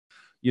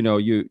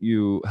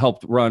you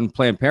helped run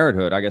Planned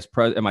Parenthood. I guess,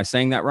 am I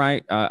saying that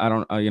right? I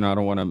don't, I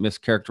don't want to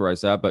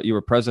mischaracterize that, but you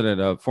were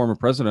former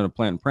president of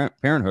Planned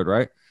Parenthood,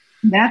 right?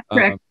 That's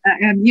correct.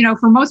 And,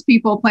 for most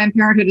people, Planned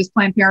Parenthood is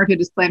Planned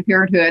Parenthood is Planned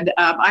Parenthood.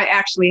 I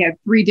actually had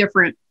 3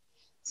 different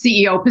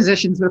CEO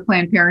positions with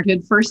Planned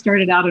Parenthood. First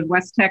started out in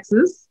West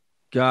Texas.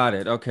 Got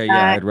it. Okay.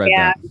 Yeah, I'd read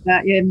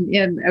that.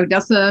 In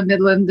Odessa,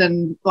 Midland,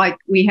 and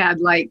we had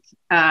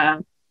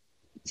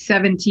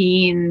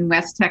 17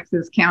 West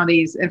Texas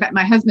counties. In fact,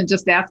 my husband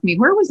just asked me,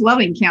 where was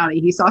Loving County?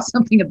 He saw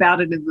something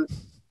about it in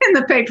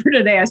the paper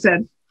today. I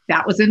said,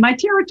 that was in my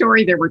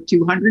territory. There were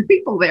 200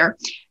 people there.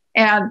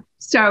 And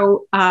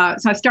so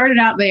I started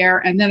out there,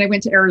 and then I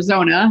went to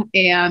Arizona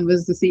and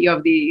was the CEO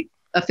of the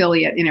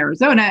affiliate in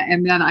Arizona.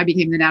 And then I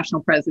became the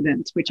national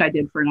president, which I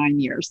did for 9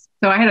 years.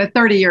 So I had a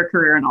 30-year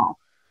career in all.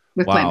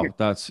 Wow,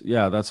 that's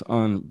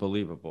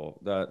unbelievable.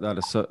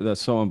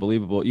 That's so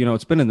unbelievable.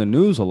 It's been in the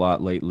news a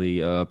lot lately,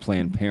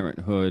 Planned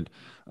Parenthood.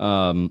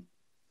 And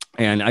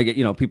I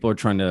get, people are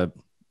trying to,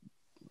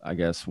 I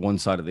guess one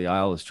side of the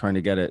aisle is trying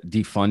to get it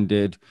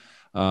defunded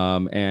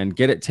and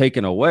get it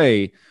taken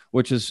away,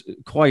 which is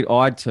quite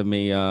odd to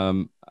me.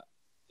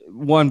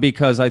 One,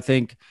 because I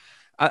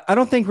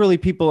don't think really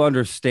people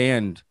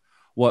understand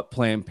what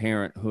Planned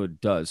Parenthood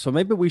does. So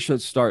maybe we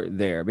should start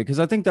there, because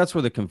I think that's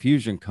where the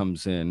confusion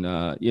comes in.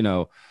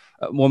 Well,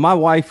 my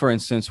wife, for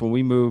instance, when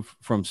we moved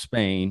from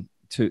Spain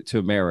to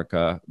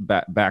America,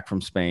 back from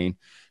Spain,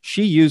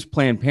 she used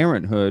Planned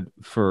Parenthood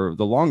for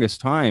the longest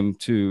time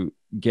to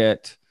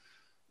get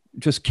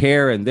just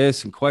care and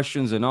this and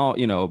questions and all,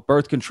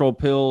 birth control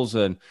pills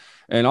and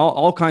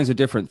all kinds of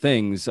different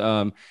things.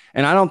 And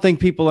I don't think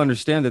people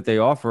understand that they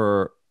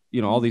offer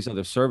all these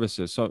other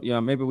services. So,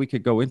 maybe we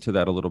could go into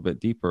that a little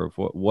bit deeper of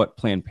what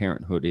Planned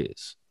Parenthood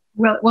is.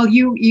 Well,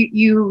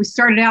 you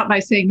started out by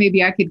saying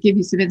maybe I could give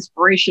you some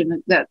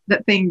inspiration that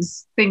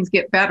things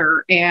get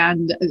better.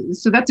 And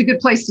so that's a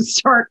good place to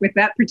start with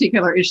that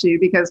particular issue,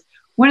 because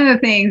one of the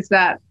things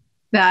that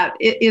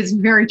is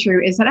very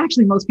true is that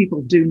actually most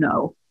people do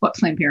know what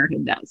Planned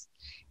Parenthood does.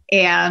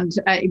 And,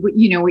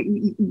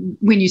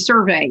 when you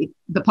survey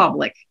the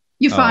public,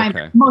 you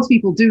find most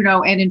people do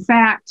know. And in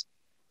fact,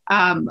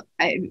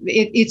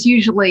 it's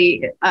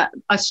usually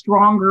a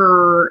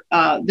stronger,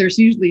 there's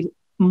usually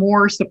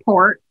more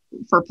support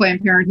for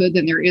Planned Parenthood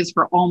than there is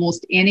for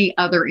almost any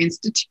other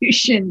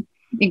institution,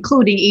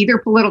 including either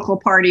political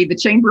party, the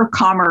Chamber of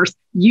Commerce,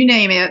 you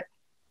name it.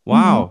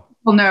 Wow.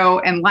 People know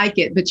and like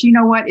it. But you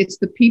know what? It's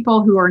the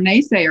people who are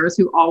naysayers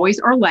who always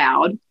are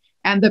loud,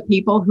 and the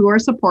people who are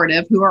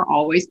supportive who are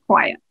always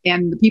quiet.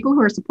 And the people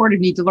who are supportive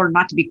need to learn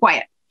not to be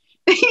quiet.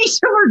 They need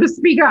to learn to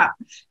speak up.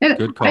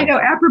 And I know,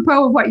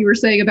 apropos of what you were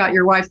saying about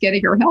your wife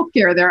getting her health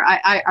care there,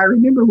 I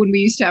remember when we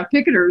used to have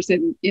picketers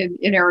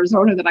in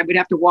Arizona that I would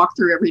have to walk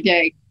through every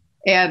day.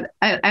 And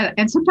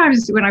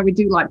sometimes when I would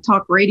do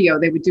talk radio,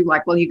 they would do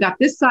well, you got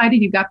this side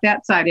and you got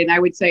that side. And I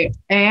would say,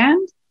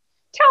 and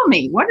tell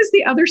me, what is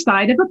the other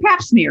side of a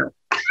pap smear?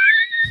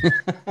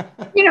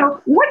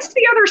 What's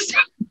the other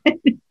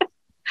side?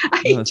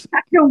 I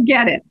don't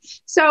get it.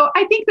 So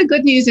I think the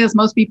good news is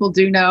most people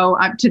do know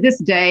to this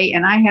day,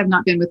 and I have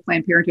not been with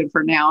Planned Parenthood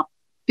for now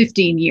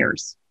 15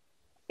 years.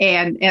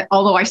 And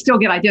although I still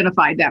get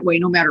identified that way,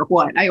 no matter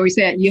what, I always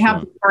say you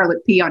have the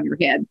scarlet pea on your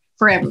head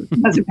forever.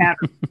 It doesn't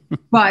matter.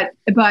 But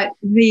the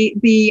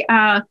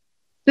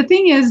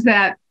thing is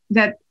that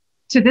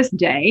to this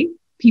day,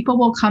 people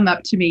will come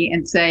up to me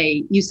and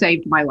say, you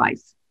saved my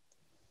life.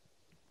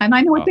 And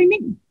I know what they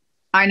mean.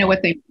 I know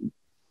what they mean.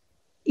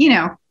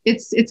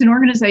 It's an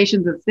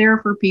organization that's there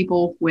for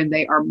people when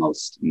they are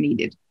most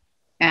needed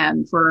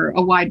and for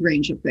a wide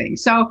range of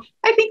things. So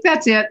I think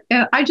that's it.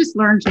 I just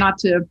learned not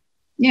to,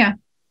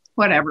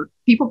 whatever.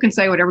 People can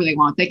say whatever they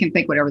want. They can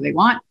think whatever they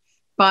want.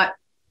 But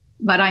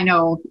I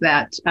know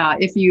that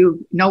if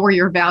you know where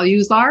your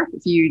values are,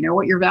 if you know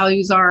what your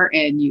values are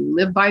and you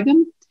live by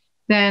them,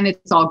 then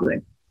it's all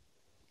good.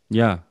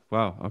 Yeah.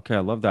 Wow. Okay. I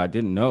love that. I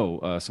didn't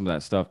know some of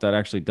that stuff. That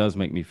actually does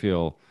make me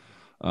feel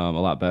a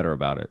lot better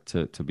about it,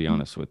 to be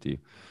honest with you.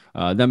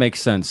 That makes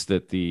sense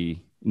that the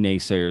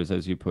naysayers,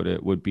 as you put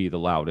it, would be the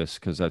loudest,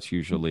 because that's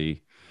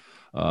usually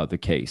the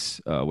case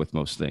with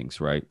most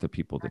things, right? The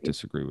people that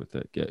disagree with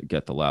it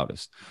get the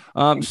loudest.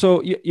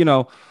 So,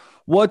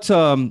 what,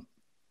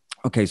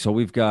 okay, so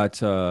we've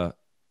got,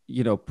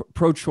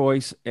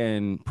 pro-choice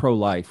and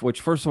pro-life,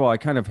 which, first of all, I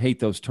kind of hate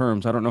those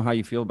terms. I don't know how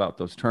you feel about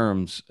those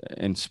terms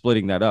and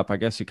splitting that up. I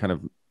guess you kind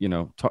of,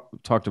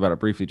 talked about it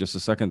briefly just a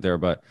second there,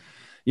 but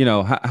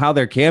how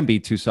there can be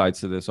two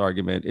sides to this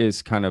argument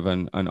is kind of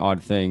an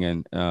odd thing.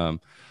 And,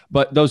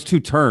 but those two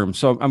terms,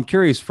 so I'm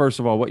curious, first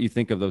of all, what you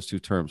think of those two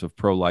terms of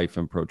pro-life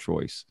and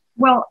pro-choice.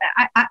 Well,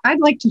 I'd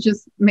like to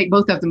just make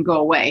both of them go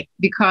away,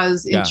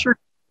 because in church,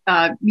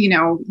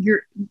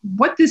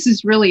 what this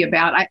is really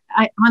about.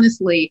 I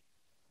honestly,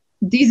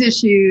 these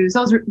issues,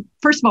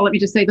 first of all, let me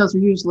just say, those are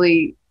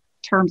usually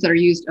terms that are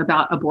used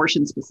about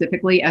abortion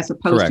specifically, as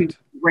opposed to a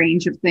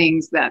range of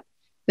things that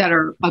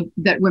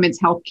that women's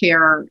health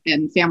care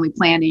and family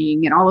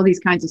planning and all of these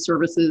kinds of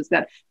services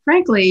that,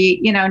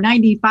 frankly,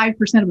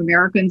 95% of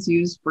Americans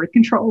use birth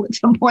control at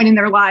some point in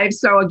their lives.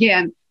 So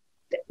again,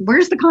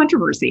 where's the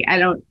controversy? I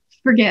don't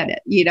forget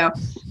it.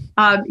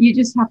 You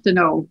just have to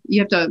know,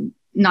 you have to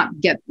not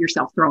get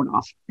yourself thrown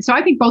off. So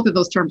I think both of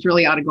those terms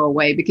really ought to go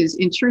away, because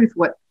in truth,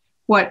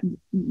 what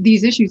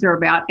these issues are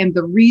about, and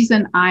the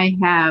reason I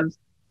have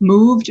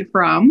moved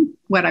from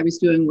what I was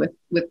doing with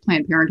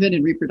Planned Parenthood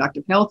and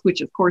reproductive health,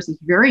 which of course is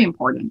very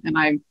important, and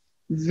I'm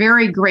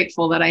very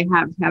grateful that I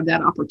have had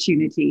that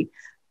opportunity.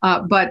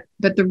 But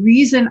the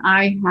reason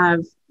I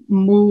have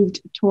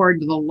moved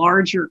toward the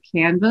larger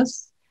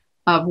canvas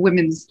of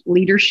women's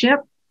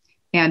leadership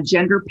and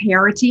gender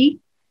parity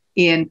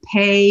in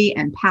pay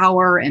and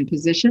power and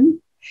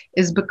position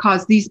is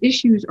because these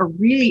issues are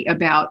really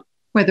about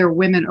whether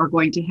women are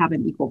going to have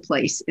an equal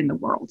place in the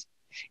world.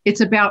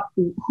 It's about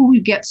who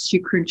gets to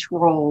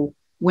control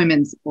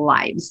women's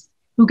lives,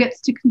 who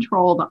gets to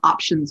control the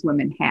options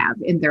women have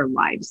in their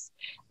lives.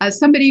 As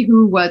somebody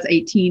who was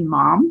a teen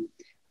mom,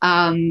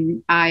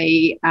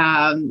 I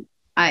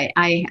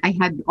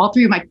had all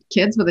three of my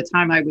kids by the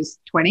time I was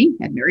 20,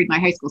 had married my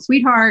high school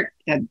sweetheart.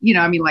 And,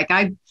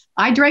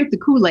 I drank the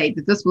Kool-Aid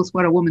that this was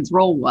what a woman's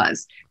role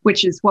was,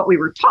 which is what we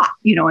were taught,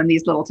 in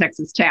these little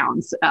Texas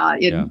towns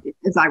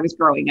as I was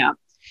growing up.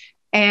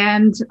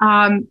 And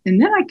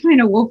then I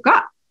kind of woke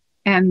up,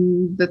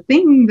 and the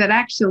thing that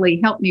actually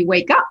helped me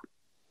wake up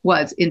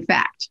was, in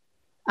fact,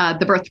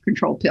 the birth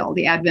control pill,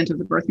 the advent of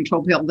the birth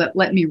control pill, that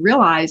let me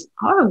realize,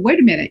 oh, wait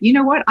a minute, you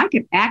know what? I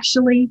could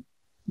actually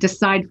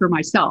decide for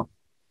myself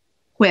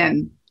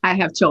when I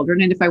have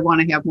children and if I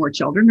want to have more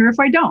children or if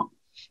I don't.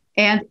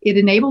 And it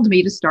enabled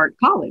me to start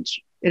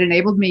college. It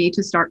enabled me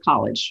to start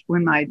college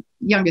when my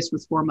youngest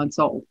was 4 months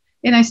old.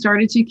 And I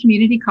started to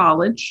community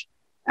college.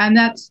 And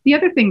that's the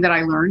other thing that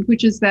I learned,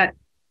 which is that,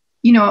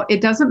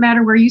 it doesn't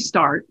matter where you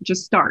start,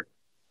 just start.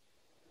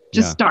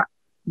 Just start.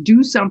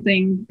 Do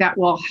something that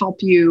will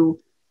help you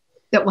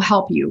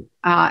help you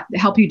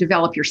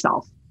develop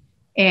yourself.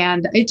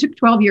 And it took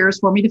 12 years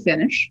for me to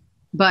finish.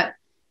 But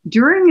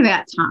during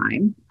that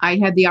time, I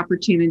had the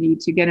opportunity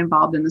to get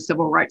involved in the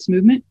civil rights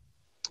movement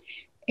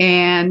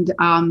and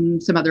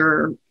some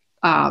other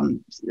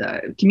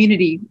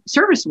community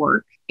service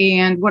work.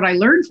 And what I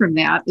learned from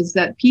that is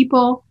that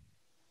people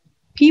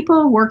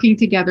working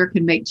together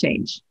can make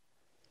change.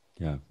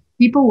 Yeah.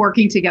 People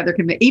working together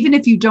can make, even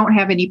if you don't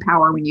have any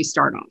power when you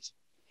start off.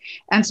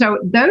 And so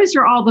those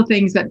are all the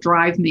things that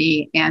drive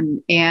me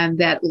and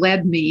that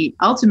led me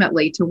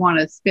ultimately to want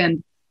to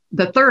spend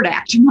the third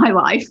act of my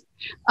life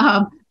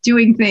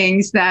doing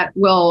things that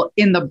will,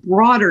 in the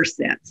broader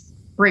sense,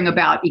 bring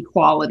about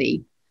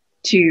equality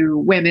to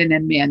women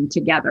and men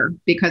together,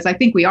 because I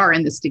think we are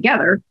in this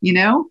together. We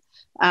gotta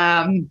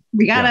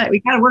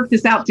work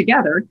this out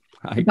together.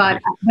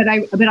 But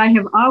I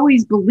have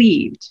always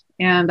believed,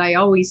 and I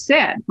always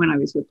said when I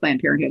was with Planned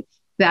Parenthood,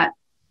 that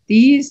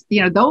these,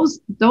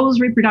 those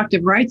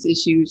reproductive rights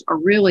issues are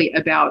really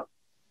about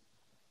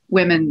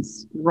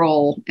women's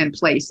role and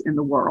place in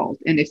the world.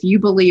 And if you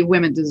believe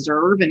women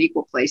deserve an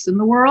equal place in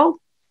the world,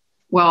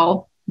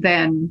 well,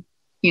 then,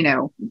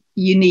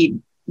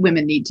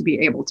 women need to be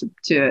able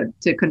to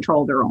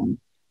control their own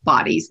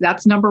bodies.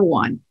 That's number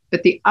one.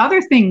 But the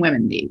other thing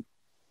women need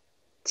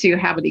to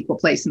have an equal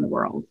place in the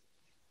world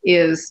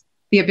is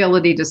the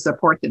ability to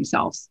support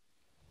themselves.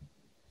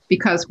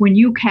 Because when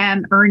you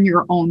can earn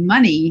your own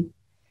money,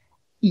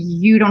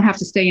 you don't have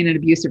to stay in an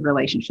abusive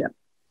relationship.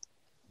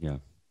 Yeah.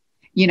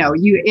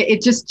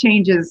 It just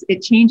changes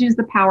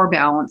the power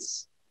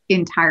balance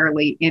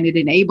entirely, and it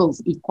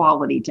enables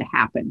equality to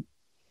happen.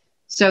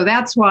 So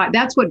that's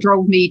what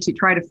drove me to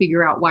try to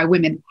figure out why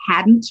women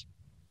hadn't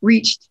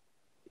reached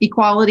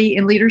equality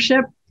in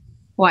leadership,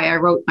 why I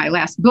wrote my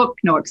last book,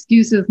 No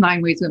Excuses,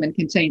 9 Ways Women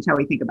Can Change How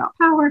We Think About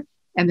Power.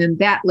 And then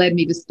that led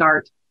me to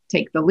start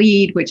Take the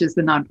Lead, which is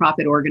the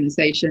nonprofit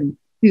organization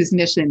whose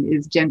mission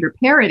is gender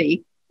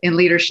parity in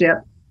leadership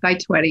by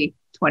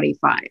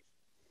 2025.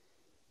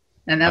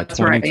 And that's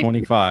by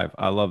 2025.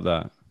 I love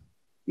that.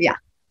 Yeah.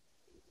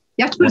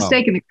 You have to put a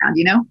stake in the ground,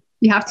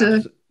 you have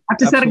to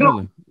set a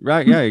goal.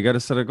 Right. Yeah. You got to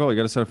set a goal. You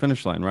got to set a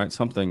finish line, right?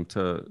 Something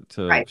to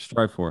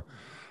strive for.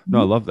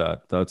 No, I love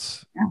that.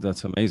 That's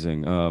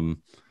amazing.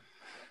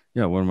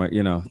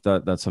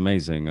 That's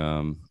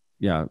amazing.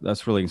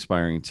 That's really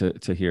inspiring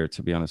to hear,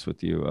 to be honest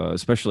with you,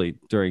 especially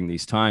during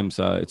these times.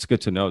 It's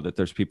good to know that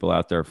there's people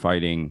out there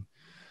fighting,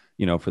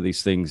 for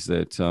these things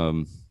that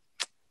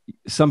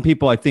some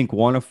people, I think,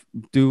 want to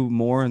do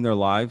more in their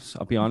lives.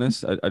 I'll be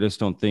honest. I just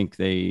don't think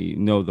they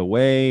know the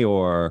way,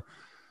 or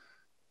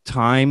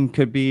time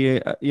could be,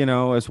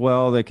 as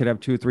well. They could have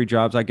 2 or 3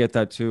 jobs. I get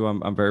that too.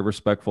 I'm very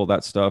respectful of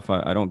that stuff.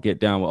 I don't get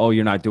down, oh,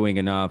 you're not doing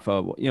enough.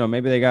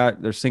 Maybe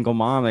they're single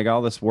mom. They got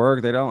all this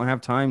work. They don't have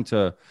time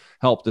to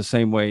help the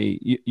same way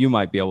you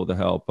might be able to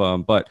help.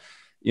 But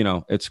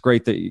it's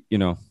great that,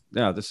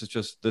 this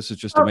is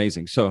just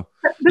amazing. So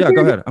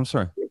go ahead. I'm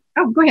sorry.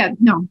 Oh, go ahead.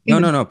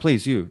 No,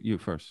 please. You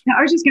first. No,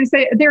 I was just going to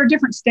say, there are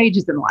different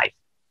stages in life.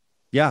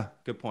 Yeah,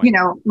 good point.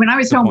 When I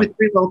was Good home point. with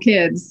three little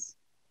kids,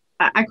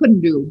 I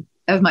couldn't do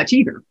as much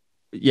either.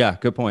 Yeah,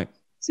 good point.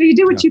 So you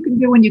do Yeah, what you can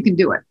do when you can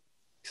do it.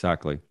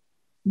 exactly.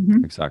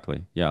 Mm-hmm.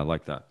 Exactly. Yeah, I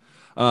like that.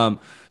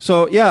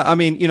 So yeah, I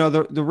mean,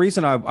 the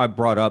reason I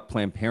brought up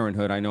Planned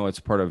Parenthood, I know it's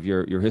part of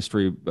your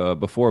history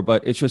before,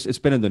 but it's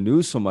been in the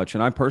news so much,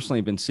 and I personally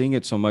have been seeing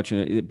it so much,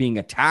 and it being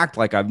attacked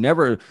like I've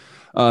never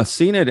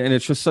seen it, and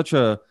it's just such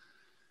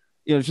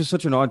it's just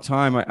such an odd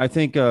time. I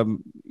think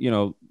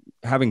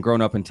having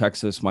grown up in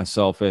Texas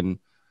myself, and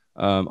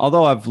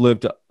although I've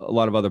lived a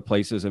lot of other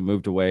places and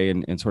moved away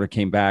and sort of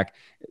came back,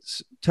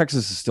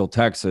 Texas is still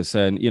Texas,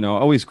 and I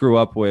always grew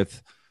up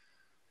with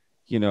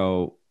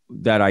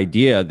that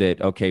idea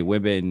that, okay,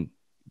 women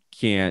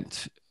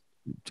can't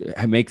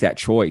make that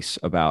choice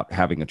about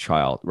having a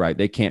child, right?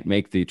 They can't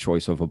make the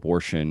choice of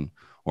abortion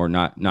or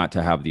not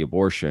to have the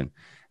abortion.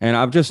 And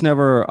I've just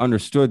never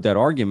understood that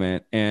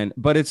argument.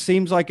 But it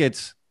seems like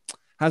it's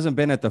hasn't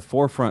been at the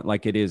forefront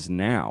like it is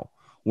now,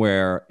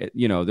 where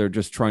they're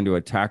just trying to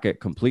attack it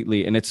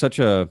completely. And it's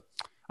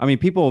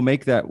people will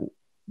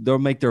they'll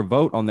make their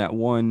vote on that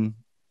one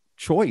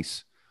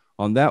choice,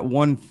 on that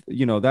one,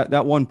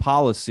 that one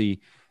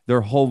policy.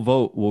 Their whole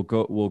vote will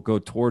go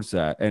towards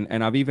that.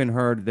 And I've even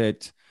heard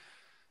that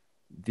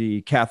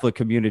the Catholic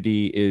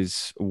community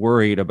is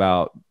worried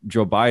about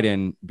Joe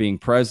Biden being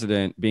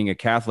president, being a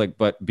Catholic,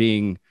 but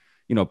being,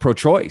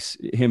 pro-choice,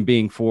 him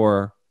being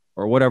for,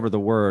 or whatever the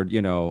word,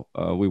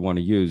 we want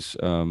to use.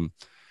 So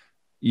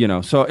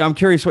I'm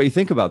curious what you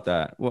think about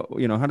that.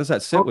 How does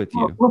that sit with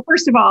you? Well,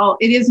 first of all,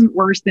 it isn't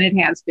worse than it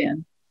has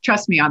been.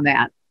 Trust me on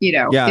that.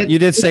 Yeah, you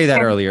did say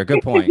that earlier.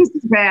 Good point. It's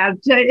just bad.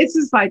 It's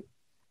just like,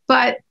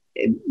 but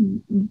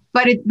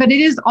it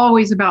is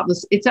always about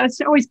this. It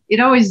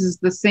always is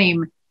the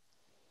same.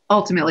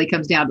 Ultimately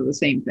comes down to the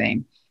same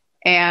thing.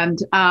 And,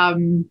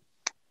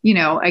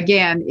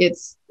 again,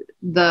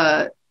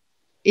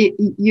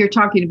 you're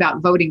talking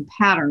about voting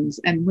patterns.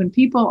 And when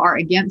people are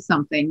against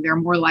something, they're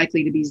more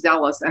likely to be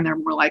zealous and they're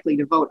more likely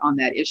to vote on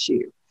that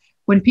issue.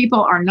 When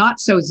people are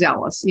not so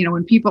zealous,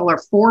 when people are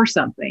for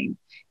something,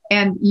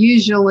 and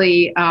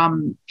usually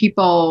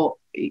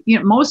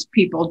most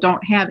people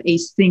don't have a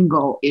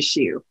single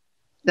issue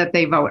that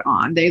they vote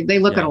on. They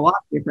look at a lot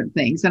of different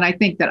things. And I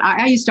think that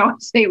I used to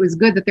always say it was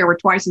good that there were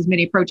twice as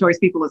many pro-choice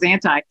people as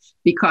anti,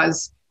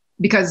 because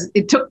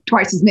it took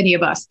twice as many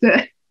of us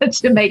to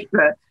make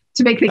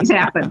things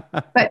happen.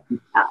 But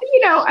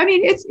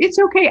it's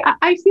okay.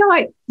 I feel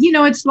like,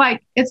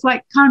 it's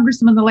like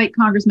the late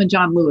Congressman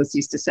John Lewis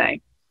used to say,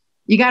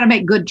 you got to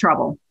make good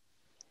trouble.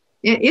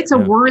 It's a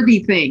worthy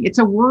thing. It's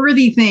a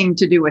worthy thing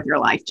to do with your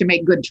life, to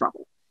make good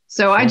trouble.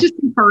 So I just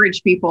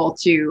encourage people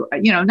to,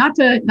 not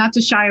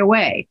to shy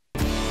away.